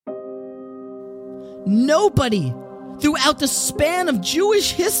nobody throughout the span of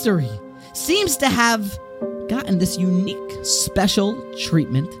Jewish history seems to have gotten this unique, special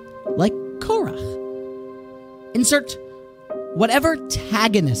treatment like Korach. Insert whatever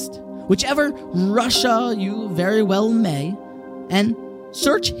antagonist, whichever Russia you very well may, and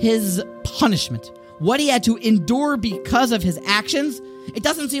search his punishment, what he had to endure because of his actions. It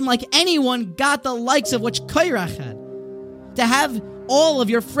doesn't seem like anyone got the likes of what Korach had. To have all of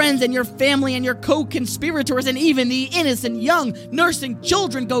your friends and your family and your co-conspirators and even the innocent young nursing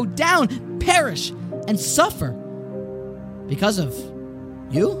children go down, perish, and suffer because of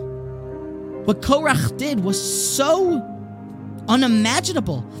you? What Korach did was so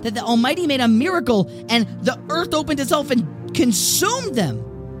unimaginable that the Almighty made a miracle and the earth opened itself and consumed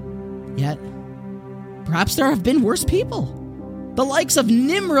them. Yet, perhaps there have been worse people. The likes of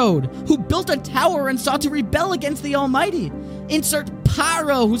Nimrod, who built a tower and sought to rebel against the Almighty. Insert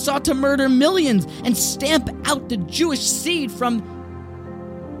Paro, who sought to murder millions and stamp out the Jewish seed from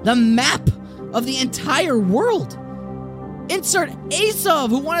the map of the entire world. Insert Esav,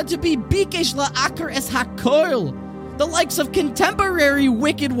 who wanted to be Bikesh la'akar es hakoil. The likes of contemporary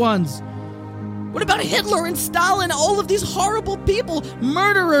wicked ones. What about Hitler and Stalin? All of these horrible people,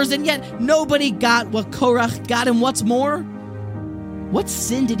 murderers, and yet nobody got what Korach got. And what's more, what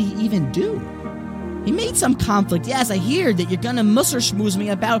sin did he even do? He made some conflict. Yes, I hear that you're gonna musser schmooze me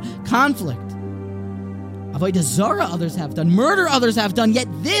about conflict. Avodah Zarah others have done, murder others have done, yet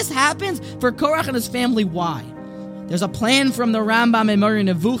this happens for Korach and his family. Why? There's a plan from the Rambam in Moreh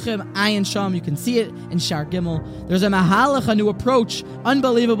Nevuchim, Ayin Sham. You can see it in Shar Gimel. There's a mahalach, a new approach,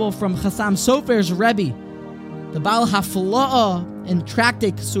 unbelievable, from Chassam Sofer's Rebbe, the Baal Hafla'ah in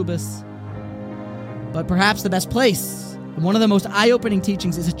Tractate Kesubos. But perhaps the best place, and one of the most eye-opening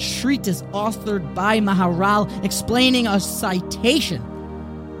teachings, is a treatise authored by Maharal explaining a citation,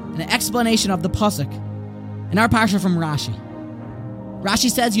 an explanation of the pasuk in our parsha from Rashi.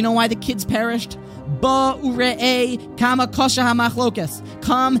 Rashi says, you know why the kids perished? Ba ure'ei kama kosha ha-machlokes.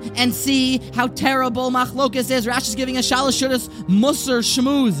 Come and see how terrible machlokes is. Rashi's giving a shalosh shudas musar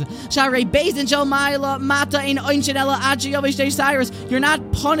shmuz. Sharei bezin shel ma'ila mata ein oinshin ela ad sheyovesh shtei cyrus. You're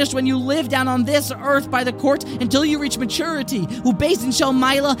not punished when you live down on this earth by the court until you reach maturity. U bezin shel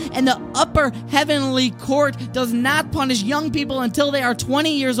ma'ila, and the upper heavenly court does not punish young people until they are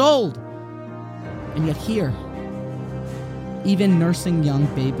 20 years old. And yet here, even nursing young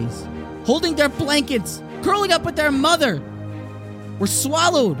babies, holding their blankets, curling up with their mother, were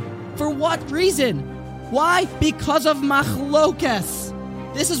swallowed. For what reason? Why? Because of machlokes.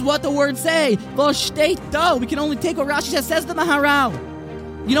 This is what the words say. We can only take what Rashi says the Maharal.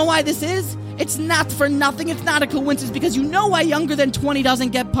 You know why this is? It's not for nothing. It's not a coincidence, because you know why younger than 20 doesn't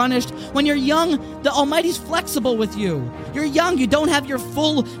get punished. When you're young, the Almighty's flexible with you. You're young. You don't have your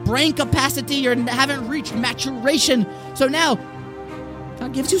full brain capacity. You haven't reached maturation. So now,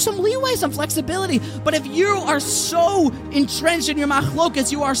 God gives you some leeway, some flexibility. But if you are so entrenched in your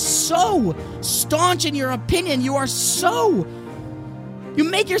machlokas, you are so staunch in your opinion, you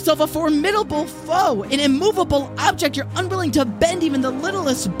make yourself a formidable foe, an immovable object. You're unwilling to bend even the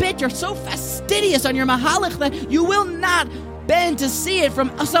littlest bit. You're so fastidious on your mahalach that you will not bend to see it from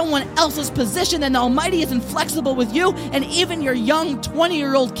someone else's position. And the Almighty is inflexible with you, and even your young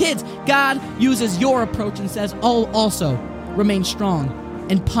 20-year-old kids. God uses your approach and says, oh, also remain strong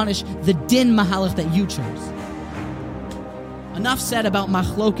and punish the din mahalach that you chose. Enough said about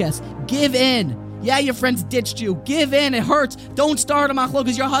machlokes. Give in. Yeah, your friends ditched you. Give in. It hurts. Don't start a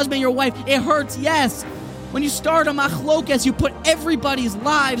machlokes. Your husband, your wife. It hurts, yes. When you start a machlokes, you put everybody's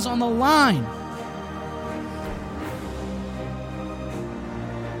lives on the line.